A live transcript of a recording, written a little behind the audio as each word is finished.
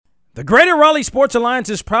The Greater Raleigh Sports Alliance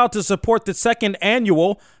is proud to support the second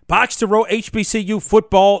annual Box to Row HBCU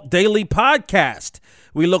Football Daily Podcast.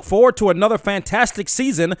 We look forward to another fantastic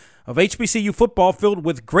season of HBCU football filled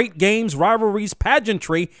with great games, rivalries,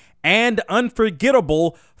 pageantry, and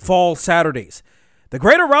unforgettable fall Saturdays. The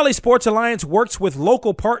Greater Raleigh Sports Alliance works with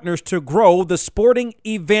local partners to grow the sporting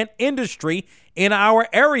event industry in our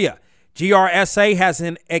area. GRSA has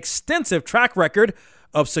an extensive track record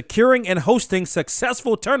of securing and hosting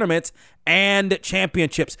successful tournaments and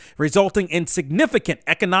championships, resulting in significant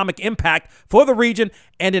economic impact for the region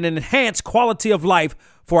and an enhanced quality of life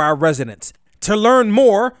for our residents. To learn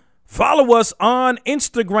more, follow us on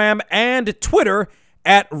Instagram and Twitter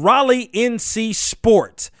at Raleigh NC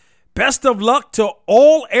Sports. Best of luck to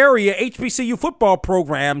all area HBCU football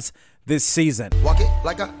programs this season. Walk it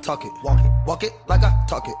like I talk it. Walk it like I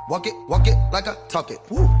talk it. Walk it like I talk it.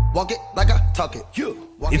 Woo. Walk it like I talk it.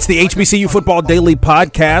 It's the HBCU Football Daily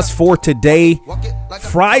Podcast for today,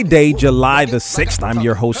 Friday, July the 6th. I'm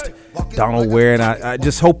your host, Donald Ware, and I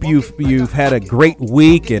just hope you've had a great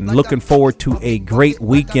week and looking forward to a great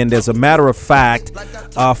weekend. As a matter of fact,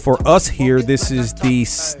 for us here, this is the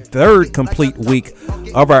third complete week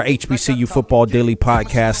of our HBCU Football Daily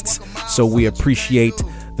Podcasts, so we appreciate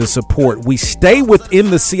the support. We stay within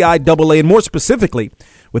the CIAA, and more specifically,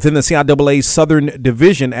 within the CIAA Southern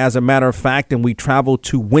Division, as a matter of fact, and we travel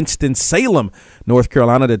to Winston-Salem, North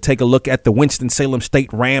Carolina, to take a look at the Winston-Salem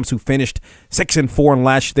State Rams, who finished 6-4, and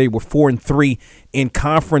last year they were 4-3 in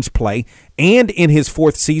conference play. And in his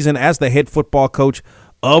fourth season as the head football coach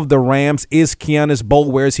of the Rams is Keanis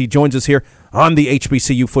Boulware. He joins us here on the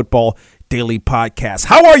HBCU Football Daily Podcast.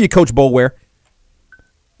 How are you, Coach Boulware?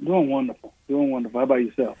 Doing wonderful. How about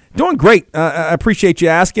yourself? Doing great. I appreciate you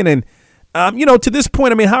asking. And, to this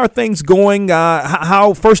point, how are things going?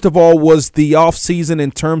 How, first of all, was the off season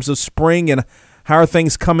in terms of spring, and how are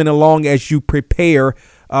things coming along as you prepare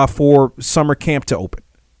for summer camp to open?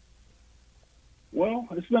 Well,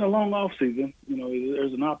 it's been a long off season.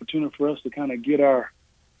 There's an opportunity for us to kind of get our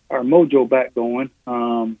mojo back going.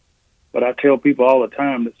 But I tell people all the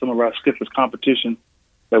time that some of our stiffest competition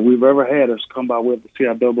that we've ever had has come by way of the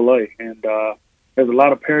CIAA. And there's a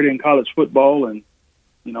lot of parity in college football, and,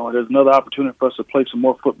 there's another opportunity for us to play some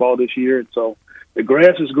more football this year. And so the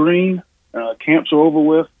grass is green, camps are over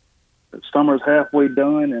with, the summer's halfway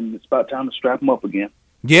done, and it's about time to strap them up again.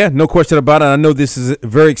 Yeah, no question about it. I know this is a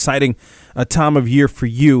very exciting time of year for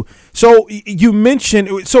you. So you mentioned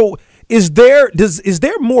Is there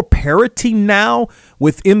more parity now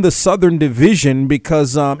within the Southern Division?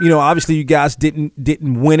 Because obviously you guys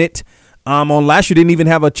didn't win it on last year. Didn't even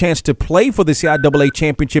have a chance to play for the CIAA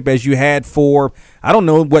championship as you had for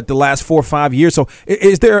the last 4 or 5 years. So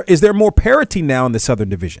is there more parity now in the Southern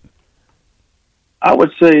Division? I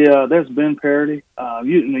would say there's been parity.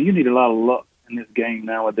 You need a lot of luck in this game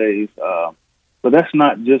nowadays, but that's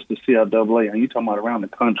not just the CIAA. You're talking about around the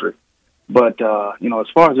country. But, as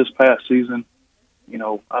far as this past season,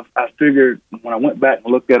 I figured when I went back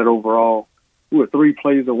and looked at it overall, we were 3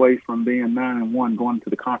 plays away from being 9-1 going to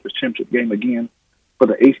the conference championship game again for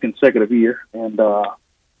the 8th consecutive year. And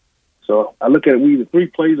so I look at it, we either 3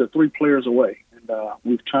 plays or 3 players away. And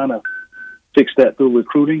we've trying to fix that through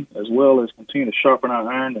recruiting as well as continue to sharpen our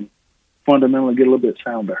iron and fundamentally get a little bit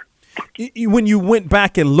sounder. When you went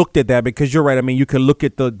back and looked at that, because you're right, you could look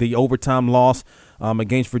at the overtime loss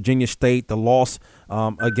against Virginia State, the loss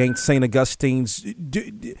against St. Augustine's.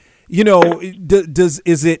 It's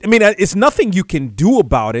nothing you can do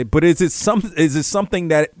about it, but is it something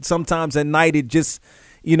that sometimes at night it just,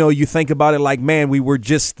 you think about it like, man, we were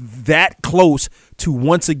just that close to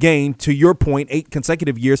once again, to your point, 8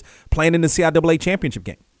 consecutive years playing in the CIAA championship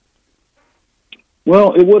game?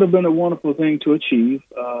 Well, it would have been a wonderful thing to achieve,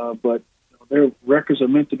 but their records are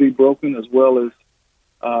meant to be broken, as well as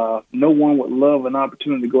no one would love an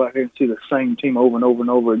opportunity to go out here and see the same team over and over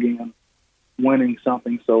and over again winning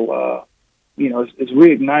something. So, it's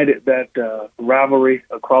reignited that rivalry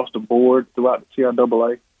across the board throughout the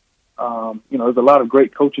CIAA. There's a lot of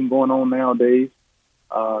great coaching going on nowadays.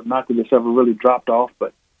 Not that it's ever really dropped off,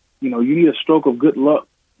 but, you need a stroke of good luck,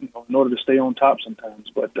 in order to stay on top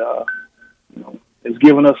sometimes. But, it's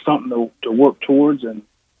given us something to work towards. And,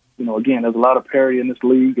 again, there's a lot of parity in this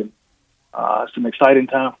league, and it's an exciting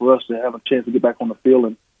time for us to have a chance to get back on the field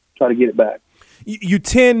and try to get it back. You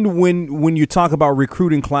tend, when you talk about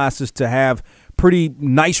recruiting classes, to have pretty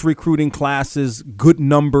nice recruiting classes, good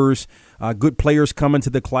numbers, good players come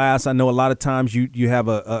into the class. I know a lot of times you have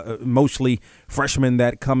a mostly freshmen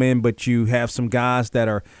that come in, but you have some guys that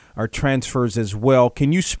are transfers as well.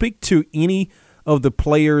 Can you speak to any of the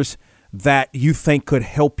players that you think could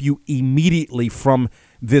help you immediately from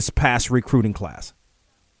this past recruiting class?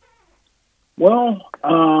 Well,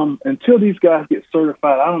 until these guys get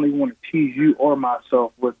certified, I don't even want to tease you or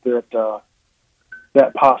myself with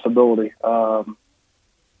that possibility.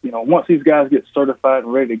 Once these guys get certified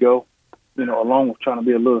and ready to go, along with trying to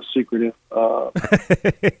be a little secretive,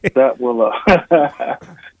 that will,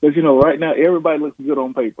 because, right now everybody looks good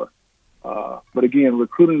on paper. But again,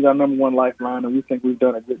 recruiting is our number one lifeline, and we think we've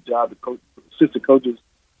done a good job. The assistant coaches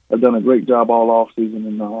have done a great job all off season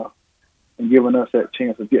and giving us that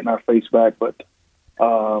chance of getting our face back. But,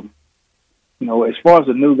 as far as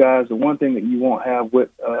the new guys, the one thing that you won't have with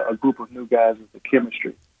a group of new guys is the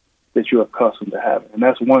chemistry that you're accustomed to having. And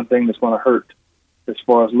that's one thing that's going to hurt as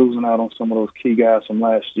far as losing out on some of those key guys from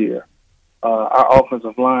last year. Our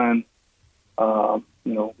offensive line,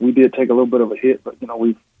 we did take a little bit of a hit, but,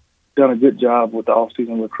 we've done a good job with the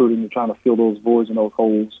off-season recruiting and trying to fill those voids and those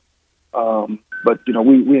holes. But,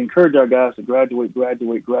 we encourage our guys to graduate.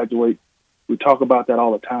 We talk about that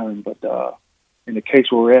all the time, but in the case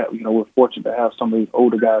where we're at, we're fortunate to have some of these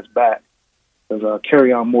older guys back. Because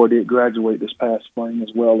Kerryon Moore did graduate this past spring, as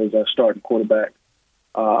well as our starting quarterback,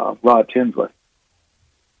 Rod Tinsley.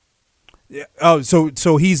 Yeah. Oh, so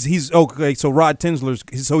he's okay. So Rod Tinsley's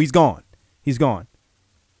he's gone. He's gone.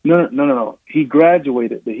 No. He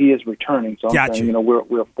graduated, but he is returning. So I'm saying,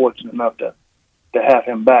 we're fortunate enough to have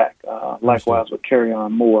him back. Likewise with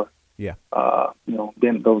Kerryon Moore. Yeah.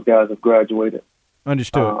 Then those guys have graduated.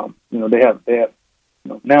 Understood. They have.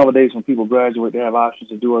 Nowadays when people graduate, they have options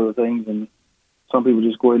to do other things, and some people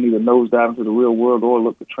just go ahead and either nosedive into the real world or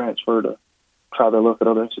look to transfer to try their luck at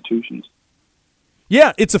other institutions.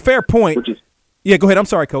 Yeah, it's a fair point. Yeah, go ahead. I'm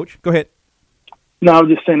sorry, Coach. Go ahead. No, I was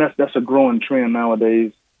just saying that's a growing trend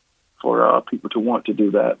nowadays for people to want to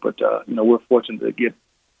do that. But, we're fortunate to get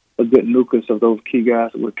a good nucleus of those key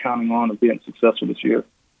guys that we're counting on of being successful this year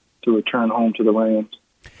to return home to the Rams.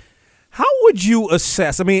 How would you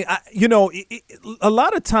assess? I mean, a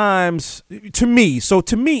lot of times, to me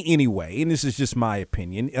anyway, and this is just my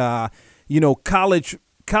opinion,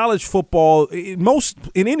 college football,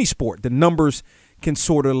 in any sport, the numbers can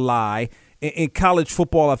sort of lie. In college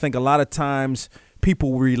football, I think a lot of times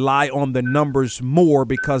people rely on the numbers more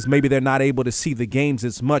because maybe they're not able to see the games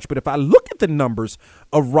as much. But if I look at the numbers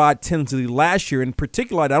of Rod Tinsley last year, in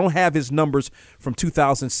particular, I don't have his numbers from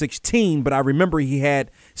 2016, but I remember he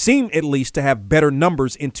seemed at least to have better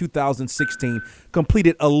numbers in 2016,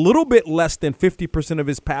 completed a little bit less than 50% of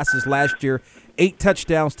his passes last year, 8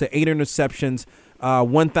 touchdowns to 8 interceptions,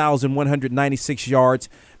 1,196 yards.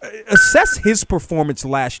 Assess his performance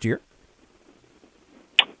last year.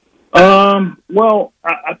 Well,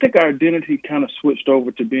 I think our identity kind of switched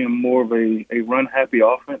over to being more of a run-happy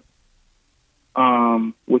offense,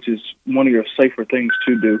 which is one of your safer things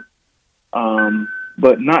to do.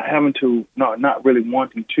 But not really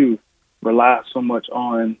wanting to rely so much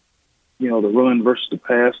on, the run versus the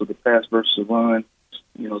pass or the pass versus the run.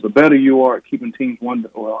 The better you are at keeping teams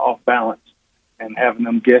off balance and having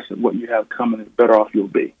them guess at what you have coming, the better off you'll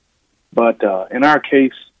be. But in our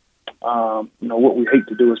case, what we hate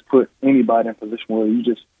to do is put anybody in a position where you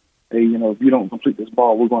just, if you don't complete this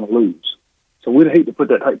ball, we're going to lose. So we'd hate to put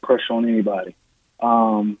that type of pressure on anybody.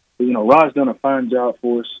 Rod's done a fine job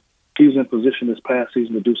for us. He was in position this past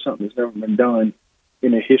season to do something that's never been done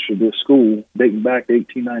in the history of this school, dating back to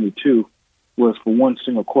 1892, was for one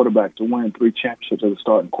single quarterback to win 3 championships as a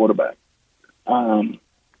starting quarterback. And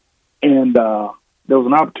there was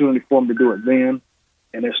an opportunity for him to do it then.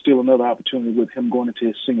 And there's still another opportunity with him going into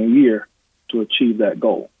his senior year to achieve that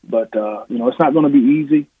goal. But, it's not going to be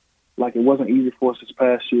easy like it wasn't easy for us this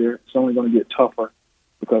past year. It's only going to get tougher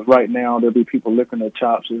because right now there'll be people licking their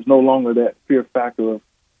chops. There's no longer that fear factor of,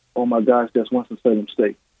 oh, my gosh, that's Winston-Salem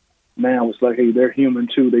State. Now it's like, hey, they're human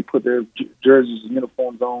too. They put their jerseys and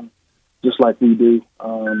uniforms on just like we do.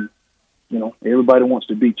 Everybody wants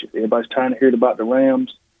to beat you. Everybody's tired of hearing about the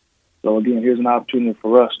Rams. So, again, here's an opportunity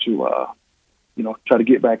for us to try to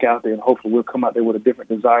get back out there, and hopefully we'll come out there with a different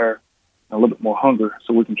desire and a little bit more hunger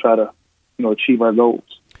so we can try to, achieve our goals.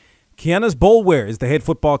 Kianis Boulware is the head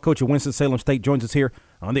football coach at Winston-Salem State, joins us here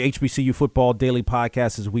on the HBCU Football Daily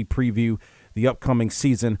Podcast as we preview the upcoming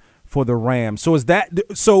season for the Rams. I'm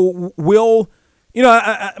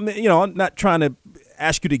not trying to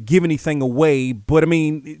ask you to give anything away, but I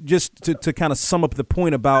mean, just to kind of sum up the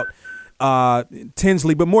point about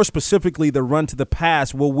Tinsley, but more specifically the run to the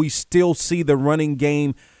pass, will we still see the running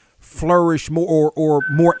game flourish more or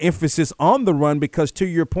more emphasis on the run? Because to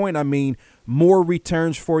your point, I mean, more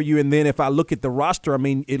returns for you. And then if I look at the roster, I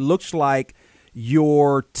mean, it looks like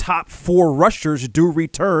your top 4 rushers do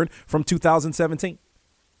return from 2017.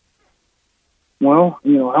 Well,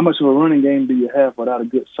 you know, how much of a running game do you have without a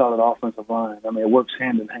good, solid offensive line? I mean, it works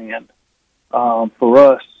hand in hand. For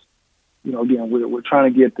us, you know, again, we're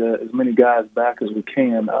trying to get as many guys back as we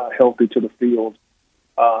can healthy to the field.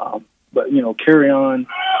 But, you know, carry on.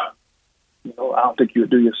 You know, I don't think you would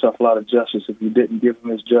do yourself a lot of justice if you didn't give him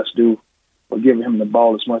his just due or give him the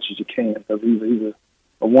ball as much as you can, because he's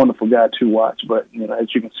a wonderful guy to watch. But, you know,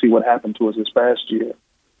 as you can see what happened to us this past year,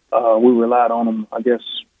 we relied on him, I guess,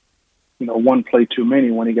 you know, one play too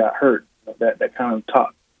many when he got hurt. That kind of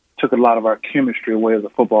took a lot of our chemistry away as a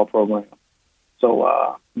football program.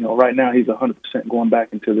 So, you know, right now he's 100% going back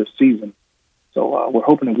into this season. So we're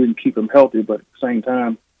hoping that we can keep him healthy, but at the same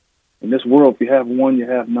time, in this world, if you have one, you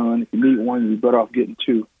have none. If you need one, you're better off getting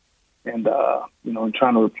two. And, you know, and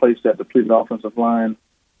trying to replace that depleted offensive line,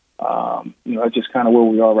 you know, that's just kind of where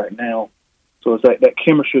we are right now. So it's that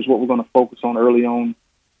chemistry is what we're going to focus on early on,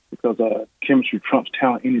 because chemistry trumps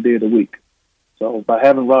talent any day of the week. So by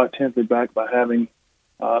having Rod Tinsley back, by having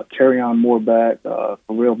Carry-On Moore back,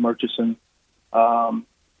 Pharrell Murchison,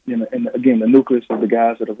 you know, and again, the nucleus of the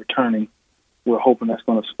guys that are returning, we're hoping that's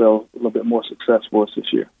going to spell a little bit more success for us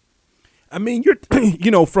this year. I mean, you're, you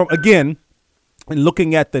know, from, again,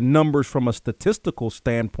 looking at the numbers from a statistical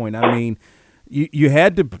standpoint, I mean, you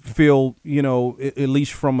had to feel, you know, at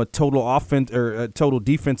least from a total offense or a total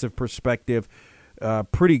defensive perspective,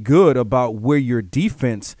 pretty good about where your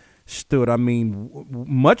defense stood. I mean,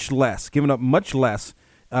 giving up much less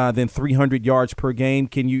than 300 yards per game.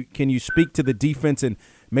 Can you speak to the defense and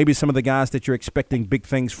maybe some of the guys that you're expecting big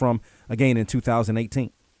things from again in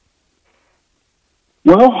 2018?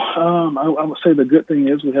 Well, I would say the good thing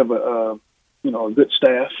is we have a good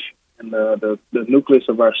staff, and the nucleus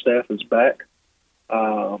of our staff is back.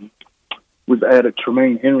 We've added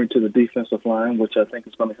Tremaine Henry to the defensive line, which I think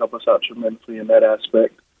is going to help us out tremendously in that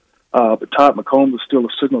aspect. But Todd McCombs is still a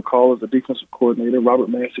signal caller as a defensive coordinator. Robert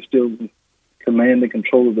Massey still in command and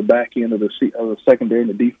control of the back end of the secondary and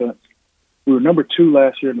the defense. We were number 2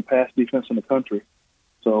 last year in the pass defense in the country.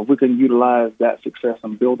 So if we can utilize that success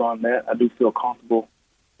and build on that, I do feel comfortable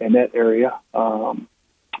in that area,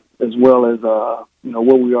 as well as, you know,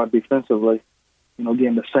 where we are defensively. You know,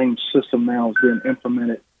 again, the same system now is being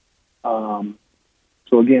implemented.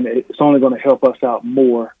 So, again, it's only going to help us out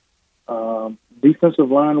more.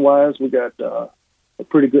 Defensive line-wise, we got a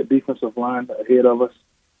pretty good defensive line ahead of us.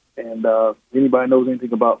 And anybody knows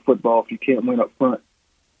anything about football, if you can't win up front,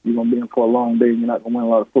 you're going to be in for a long day and you're not going to win a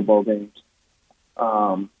lot of football games.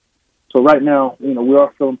 So right now, you know, we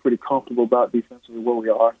are feeling pretty comfortable about defensively where we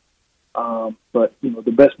are. But, you know,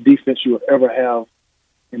 the best defense you will ever have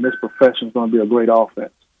in this profession is going to be a great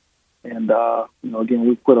offense. And, you know, again,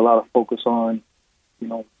 we put a lot of focus on, you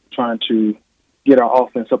know, trying to get our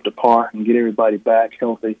offense up to par and get everybody back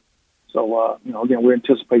healthy. So, you know, again, we're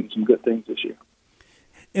anticipating some good things this year.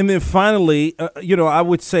 And then finally, you know, I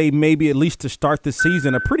would say maybe at least to start the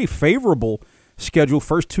season, a pretty favorable schedule.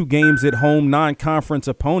 First 2 games at home, non-conference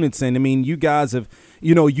opponents. And, I mean, you guys have,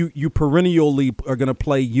 you know, you perennially are going to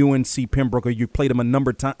play UNC Pembroke, or you've played them a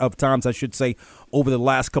number of times, I should say, over the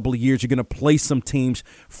last couple of years. You're going to play some teams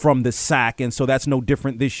from the SAC, and so that's no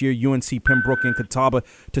different this year, UNC Pembroke and Catawba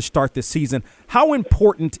to start the season. How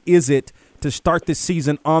important is it to start the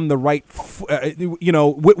season on the right, you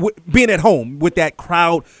know, being at home with that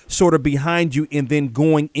crowd sort of behind you, and then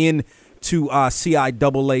going in to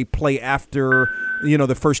CIAA play after, you know,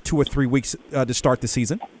 the first 2 or 3 weeks to start the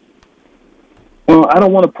season? Well, I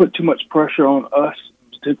don't want to put too much pressure on us,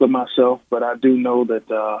 particularly myself, but I do know that,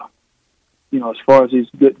 you know, as far as these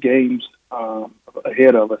good games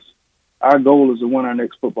ahead of us, our goal is to win our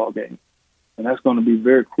next football game. And that's going to be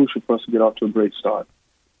very crucial for us to get off to a great start.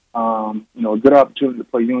 You know, a good opportunity to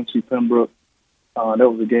play UNC Pembroke. That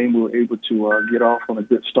was a game we were able to get off on a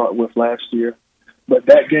good start with last year. But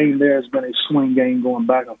that game there has been a swing game going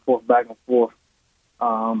back and forth,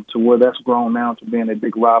 to where that's grown now to being a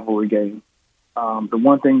big rivalry game. The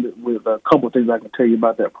one thing with a couple of things I can tell you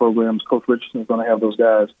about that program is Coach Richardson is going to have those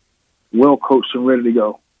guys well coached and ready to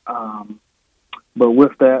go. But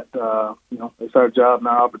with that, you know, it's our job and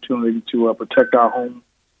our opportunity to protect our home,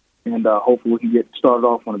 and hopefully we can get started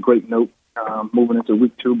off on a great note moving into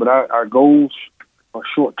week 2. But our goals are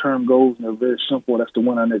short-term goals, and they're very simple. That's to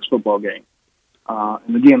win our next football game.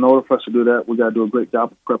 And again, in order for us to do that, we got to do a great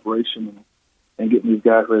job of preparation and getting these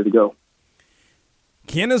guys ready to go.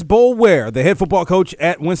 Kenneth Boulware, the head football coach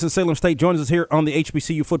at Winston-Salem State, joins us here on the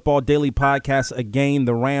HBCU Football Daily Podcast. Again,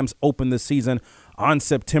 the Rams open the season on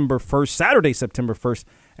September 1st, Saturday, September 1st,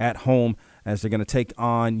 at home, as they're going to take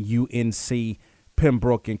on UNC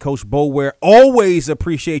Pembroke. And Coach Boulware, always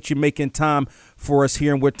appreciate you making time for us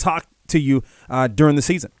here, and we'll talk to you during the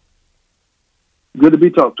season. Good to be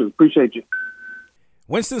talked to. Appreciate you.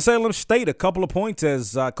 Winston-Salem State, a couple of points,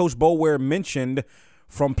 as Coach Boulware mentioned,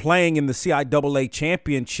 from playing in the CIAA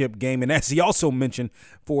championship game, and as he also mentioned,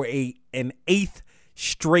 for an 8th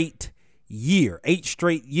straight year, 8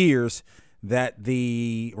 straight years that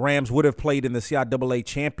the Rams would have played in the CIAA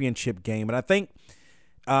championship game. And I think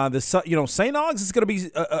St. Aug's is going to be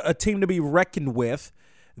a team to be reckoned with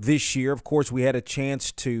this year. Of course, we had a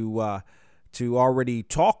chance to already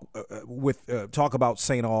talk about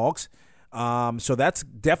St. Aug's. So that's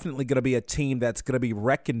definitely going to be a team that's going to be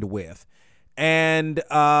reckoned with. And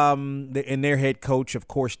their head coach, of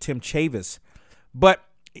course, Tim Chavis. But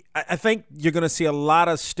I think you're going to see a lot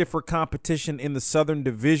of stiffer competition in the Southern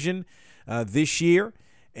Division this year.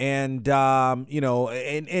 And, and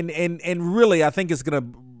really I think it's going to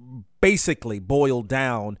basically boil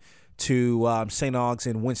down to St. Aug's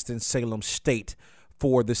and Winston-Salem State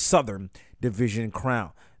for the Southern Division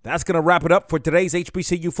crown. That's going to wrap it up for today's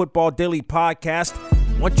HBCU Football Daily Podcast.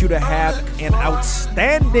 I want you to have an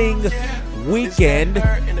outstanding weekend.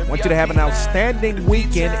 And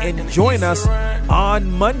join us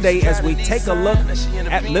on Monday as we take a look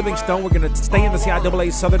at Livingstone. We're going to stay in the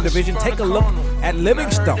CIAA Southern Division. Take a look at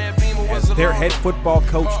Livingstone as their head football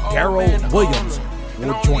coach, Darrell Williams,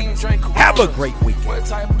 will join us. Have a great weekend. What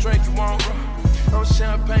type of drink you want, bro? I'm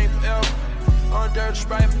champagne forever. I'm dirty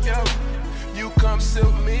Sprite forever. You come sit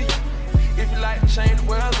with me if you like to change the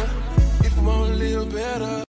weather. If you want to live better.